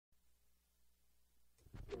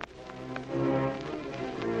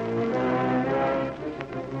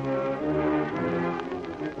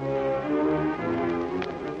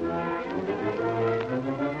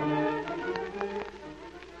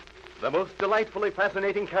the most delightfully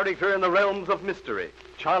fascinating character in the realms of mystery,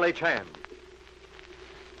 Charlie Chan.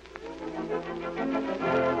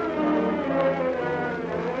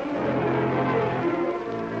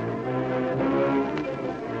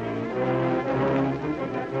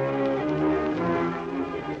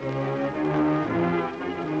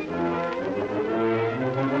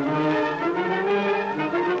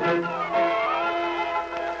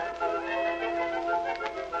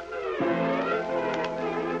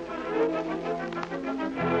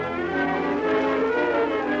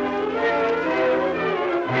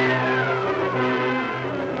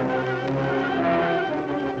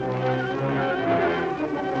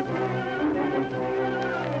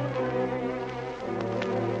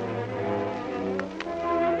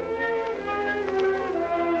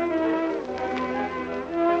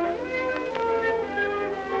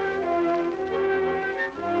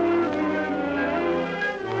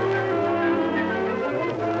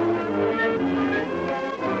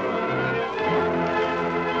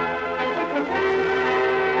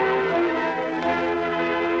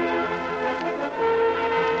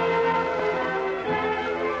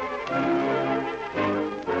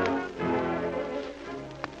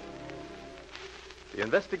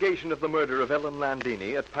 The investigation of the murder of Ellen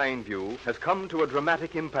Landini at Pineview has come to a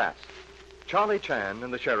dramatic impasse. Charlie Chan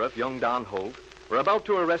and the sheriff, young Don Holt, were about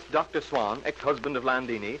to arrest Dr. Swan, ex-husband of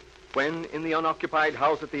Landini, when, in the unoccupied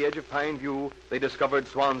house at the edge of Pineview, they discovered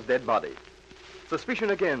Swan's dead body.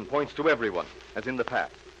 Suspicion again points to everyone, as in the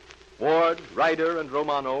past. Ward, Ryder, and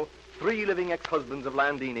Romano, three living ex-husbands of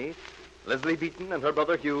Landini, Leslie Beaton and her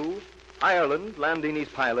brother Hugh, Ireland, Landini's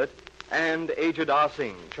pilot, and Ajadar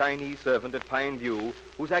Singh, Chinese servant at Pineview,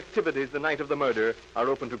 whose activities the night of the murder are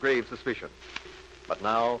open to grave suspicion. But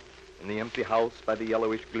now, in the empty house by the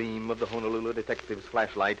yellowish gleam of the Honolulu detective's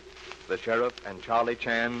flashlight, the sheriff and Charlie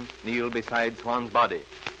Chan kneel beside Swan's body.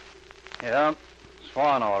 Yeah,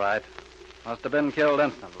 Swan, all right. Must have been killed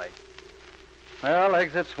instantly. Well,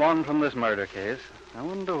 exit Swan from this murder case. I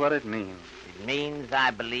wonder what it means. It means,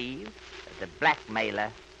 I believe, that the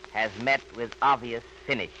blackmailer has met with obvious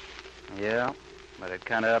finish. Yeah, but it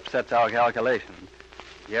kind of upsets our calculations.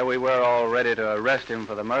 Yeah, we were all ready to arrest him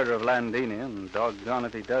for the murder of Landini, and doggone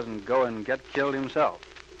if he doesn't go and get killed himself.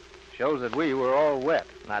 Shows that we were all wet.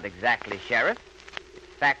 Not exactly, Sheriff. If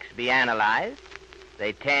facts be analyzed,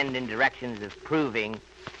 they tend in directions of proving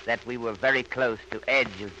that we were very close to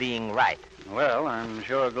edge of being right. Well, I'm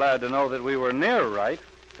sure glad to know that we were near right.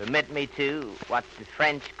 Permit me to what the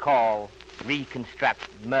French call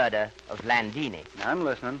reconstruct murder of Landini. I'm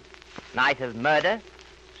listening. Night of murder,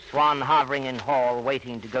 Swan hovering in hall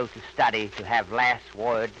waiting to go to study to have last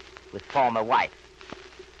word with former wife.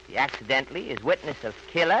 He accidentally is witness of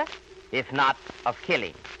killer, if not of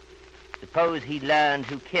killing. Suppose he learned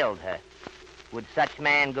who killed her. Would such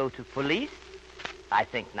man go to police? I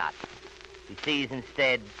think not. He sees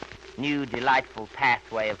instead new delightful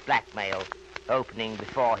pathway of blackmail opening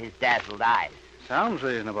before his dazzled eyes. Sounds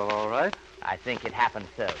reasonable, all right. I think it happened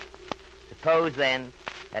so. Suppose, then,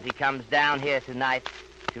 that he comes down here tonight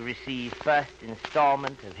to receive first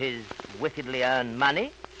installment of his wickedly earned money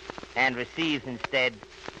and receives instead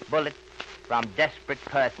bullets from desperate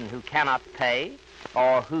person who cannot pay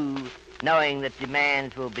or who, knowing that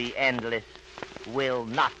demands will be endless, will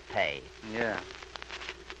not pay. Yeah,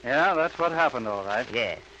 that's what happened, all right.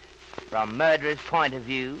 Yes. From murderer's point of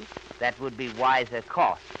view, that would be wiser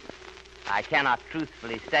course. I cannot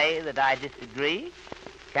truthfully say that I disagree,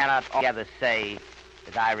 cannot altogether say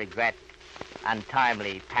that I regret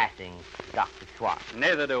untimely passing Dr. Swan.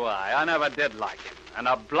 Neither do I. I never did like him. And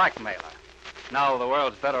a blackmailer. Now the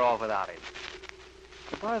world's better off without him.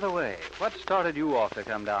 By the way, what started you off to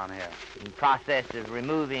come down here? In process of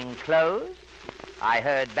removing clothes, I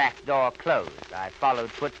heard back door closed. I followed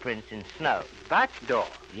footprints in snow. Back door?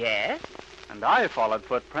 Yes. And I followed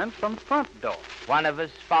footprints from front door. One of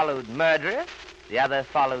us followed murderer, the other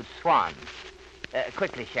followed Swan.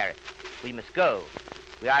 Quickly, Sheriff. We must go.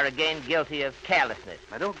 We are again guilty of carelessness.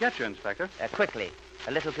 I don't get you, Inspector. Quickly.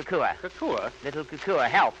 A little Kukua. Kukua? Little Kukua,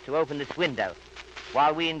 help to open this window.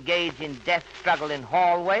 While we engage in death struggle in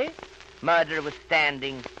hallway, murderer was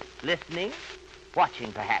standing, listening,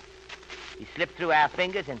 watching perhaps. He slipped through our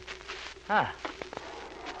fingers and...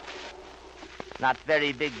 Not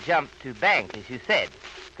very big jump to bank, as you said.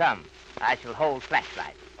 Come, I shall hold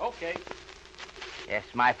flashlight. Okay. Yes,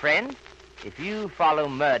 my friend, if you follow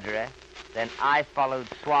murderer, then I followed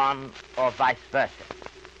Swan or vice versa.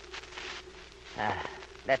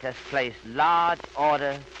 Let us place large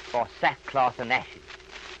order for sackcloth and ashes.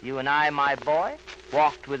 You and I, my boy,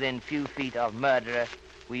 walked within few feet of murderer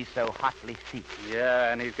we so hotly seek.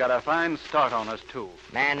 Yeah, and he's got a fine start on us, too.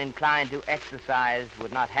 Man inclined to exercise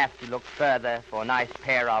would not have to look further for a nice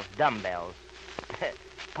pair of dumbbells.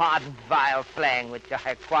 Pardon vile slang which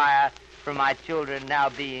I acquire from my children now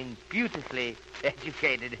being beautifully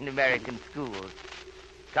educated in American schools.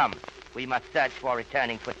 Come, we must search for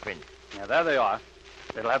returning footprints. Yeah, there they are.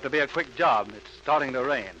 It'll have to be a quick job. It's starting to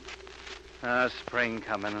rain. Spring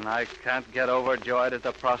coming, and I can't get overjoyed at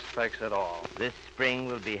the prospects at all. This spring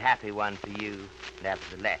will be a happy one for you,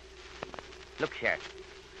 nevertheless. Look, Sheriff.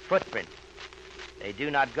 Footprints. They do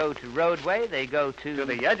not go to roadway, they go To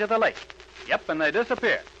the edge of the lake. Yep, and they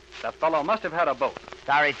disappeared. That fellow must have had a boat.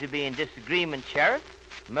 Sorry to be in disagreement, Sheriff.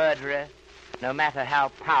 Murderer, no matter how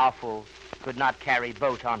powerful, could not carry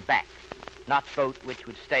boat on back. Not boat which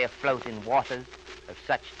would stay afloat in waters of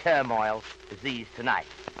such turmoil as these tonight.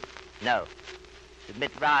 No.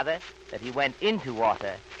 Submit rather that he went into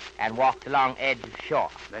water and walked along edge of shore.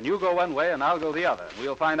 Then you go one way and I'll go the other.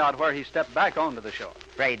 We'll find out where he stepped back onto the shore.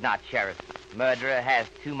 Afraid not, Sheriff. Murderer has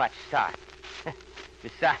too much start.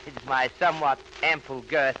 Besides, my somewhat ample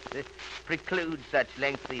girth precludes such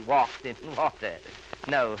lengthy walks in water.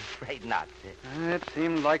 No, afraid not. It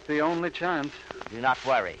seemed like the only chance. Do not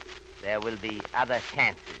worry. There will be other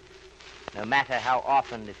chances. No matter how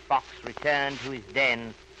often the fox returned to his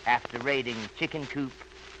den after raiding chicken coop,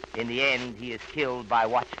 in the end he is killed by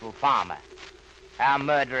watchful farmer. Our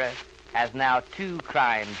murderer has now 2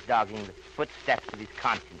 crimes dogging the footsteps of his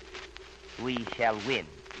conscience. We shall win.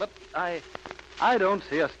 But I don't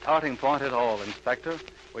see a starting point at all, Inspector.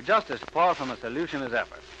 We're just as far from a solution as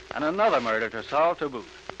ever. And another murder to solve to boot.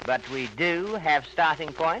 But we do have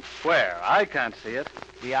starting points. Where? I can't see it.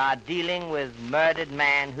 We are dealing with murdered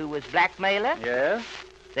man who was blackmailer. Yes?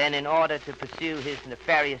 Then in order to pursue his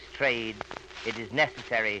nefarious trade, it is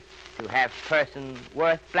necessary to have person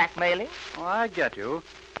worth blackmailing. Oh, I get you.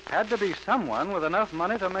 Had to be someone with enough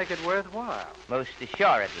money to make it worthwhile. Most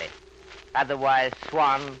assuredly. Otherwise,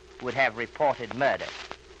 Swan would have reported murder.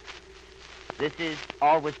 This is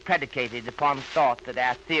always predicated upon thought that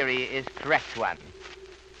our theory is correct one.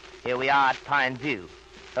 Here we are at Pine View.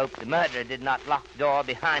 Hope the murderer did not lock the door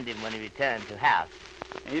behind him when he returned to house.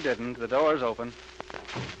 He didn't. The door's open.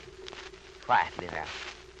 Quietly now.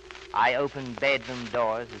 I open bedroom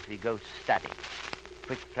doors as we go to study.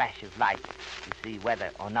 Quick flash of light to see whether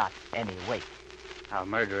or not any awake. Our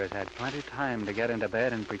murderer's had plenty of time to get into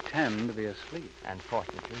bed and pretend to be asleep.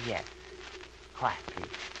 Unfortunately, yes. Quiet, please.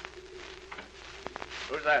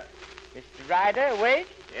 Who's that? Mr. Ryder, awake?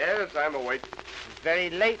 Yes, I'm awake. It's very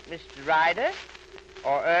late, Mr. Ryder.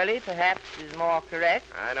 Or early, perhaps, is more correct.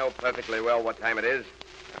 I know perfectly well what time it is.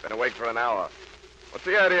 I've been awake for an hour. What's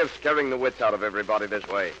the idea of scaring the wits out of everybody this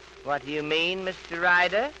way? What do you mean, Mr.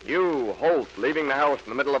 Ryder? You, Holt, leaving the house in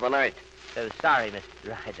the middle of the night. So sorry,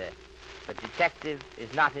 Mr. Ryder. But detective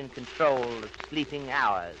is not in control of sleeping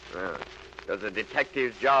hours. Does a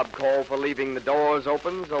detective's job call for leaving the doors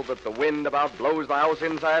open so that the wind about blows the house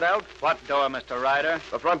inside out? What door, Mr. Ryder?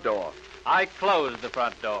 The front door. I closed the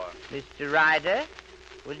front door. Mr. Ryder,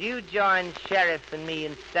 will you join Sheriff and me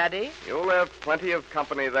in study? You'll have plenty of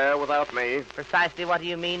company there without me. Precisely what do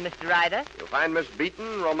you mean, Mr. Ryder? You'll find Miss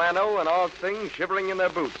Beaton, Romano, and all Singh shivering in their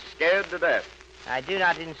boots, scared to death. I do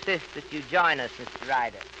not insist that you join us, Mr.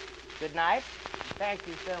 Ryder. Good night. Thank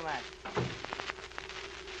you so much.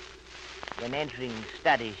 When entering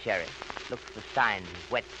study, Sheriff, look for signs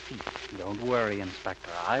of wet feet. Don't worry, Inspector.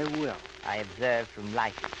 I will. I observe from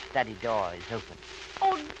light that the study door is open.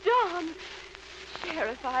 Oh, Don!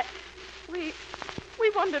 Sheriff,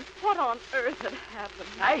 we wondered what on earth had happened.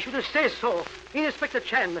 I should have said so, Inspector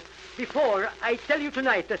Chan. Before, I tell you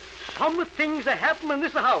tonight that some things have happened in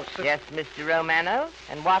this house. Yes, Mr. Romano.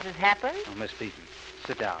 And what has happened? Oh, Miss Beaton,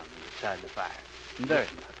 sit down beside the fire.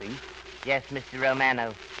 There's nothing. Yes, Mr.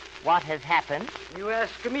 Romano. What has happened? You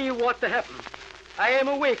ask me what happened. I am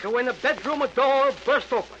awake when the bedroom door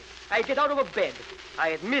burst open. I get out of a bed. I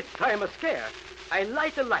admit I'm scared. I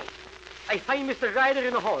light a light. I find Mr. Ryder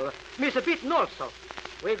in the hall. Miss Beaton also.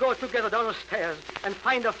 We go together down the stairs and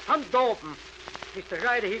find the front door open. Mr.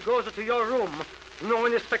 Ryder, he goes to your room. No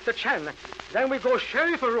Inspector Chan. Then we go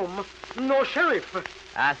sheriff room. No sheriff.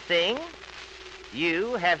 Ah Sing,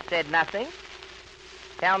 you have said nothing.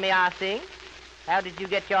 Tell me, Ah Sing, how did you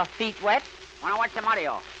get your feet wet? Well, what's the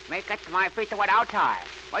matter? May get my feet wet outside.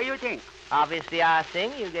 What do you think? Obviously, Ah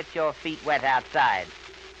Sing, you get your feet wet outside.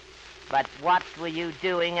 But what were you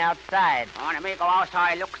doing outside? I want to make go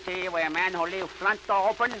outside, look, see where a man who leave front door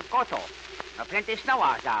open, go to. Plenty snow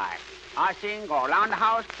outside. I think go around the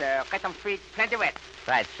house, get some feet plenty wet.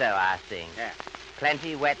 Right so, Ah Sing. Yeah.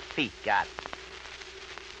 Plenty wet feet got.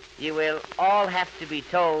 You will all have to be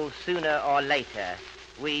told sooner or later.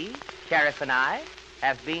 We, Sheriff and I,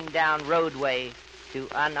 have been down roadway to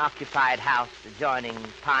unoccupied house adjoining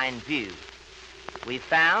Pine View. We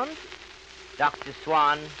found Dr.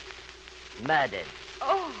 Swan murdered.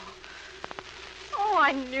 Oh,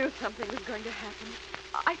 I knew something was going to happen.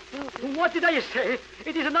 I felt it. What did I say?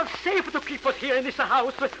 It is not safe to keep us here in this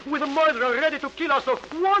house with a murderer ready to kill us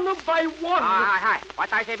one by one. Hi.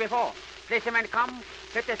 What I say before. Policeman come,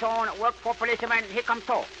 let his own work for policeman, he come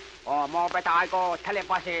too. Or more better I go tell him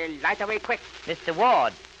bossy right away quick. Mr.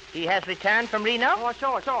 Ward, he has returned from Reno? Oh,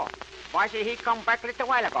 sure. Bossy, he come back a little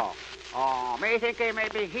while ago. Oh, me think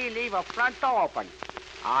maybe he leave a front door open.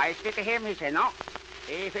 I speak to him, he say no.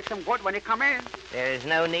 He fix him good when he come in. There is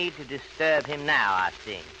no need to disturb him now, I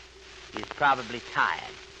think. He's probably tired,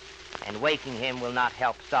 and waking him will not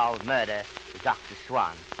help solve murder to Dr.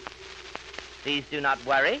 Swan. Please do not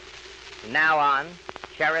worry. From now on,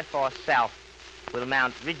 Sheriff or self will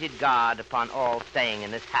mount rigid guard upon all staying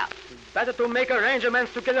in this house. Better to make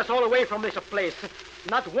arrangements to get us all away from this place.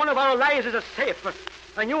 Not one of our lives is safe.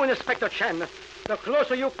 And you, Inspector Chen, the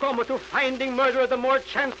closer you come to finding murderer, the more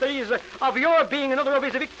chance there is of your being another of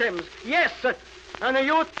his victims. Yes, and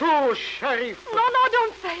you too, Sheriff. No,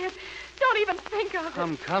 don't say it. Don't even think of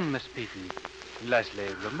it. Come, Miss Beaton.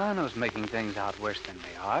 Leslie, Romano's making things out worse than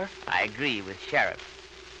they are. I agree with Sheriff.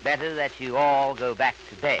 Better that you all go back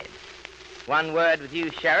to bed. One word with you,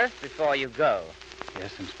 Sheriff, before you go.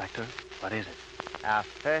 Yes, Inspector. What is it? Our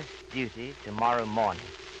first duty tomorrow morning,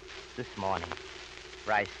 this morning,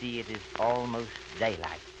 for I see it is almost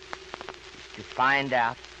daylight, is to find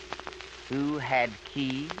out who had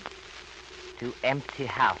keys to empty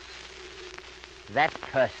house. That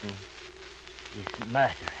person is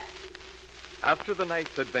murderer. After the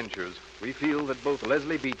night's adventures, we feel that both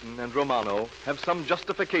Leslie Beaton and Romano have some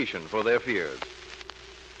justification for their fears.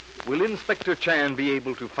 Will Inspector Chan be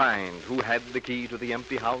able to find who had the key to the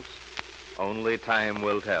empty house? Only time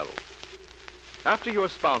will tell. After your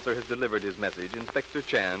sponsor has delivered his message, Inspector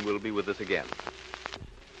Chan will be with us again.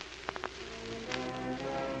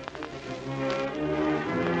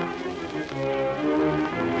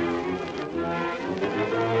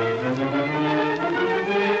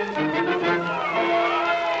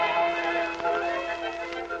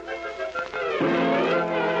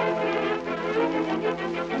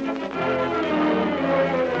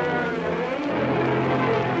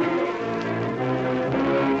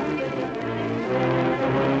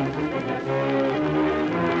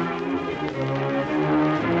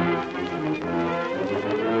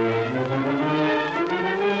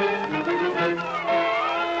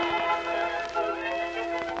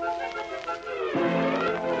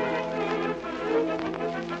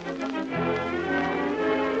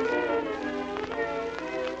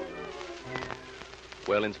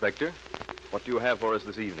 Well, Inspector, what do you have for us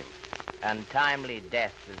this evening? Untimely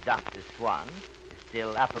death of Dr. Swan is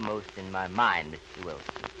still uppermost in my mind, Mr. Wilson.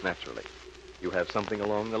 Naturally. You have something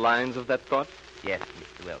along the lines of that thought? Yes,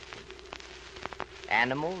 Mr. Wilson.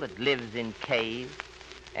 Animal that lives in cave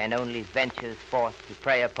and only ventures forth to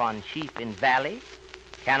prey upon sheep in valley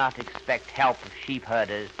cannot expect help of sheep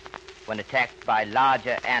herders when attacked by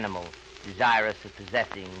larger animals desirous of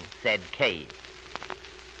possessing said cave.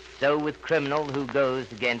 So with criminal who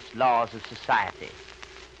goes against laws of society.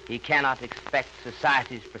 He cannot expect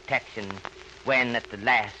society's protection when, at the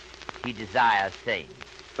last, he desires same.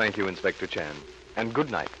 Thank you, Inspector Chan. And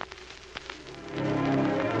good night.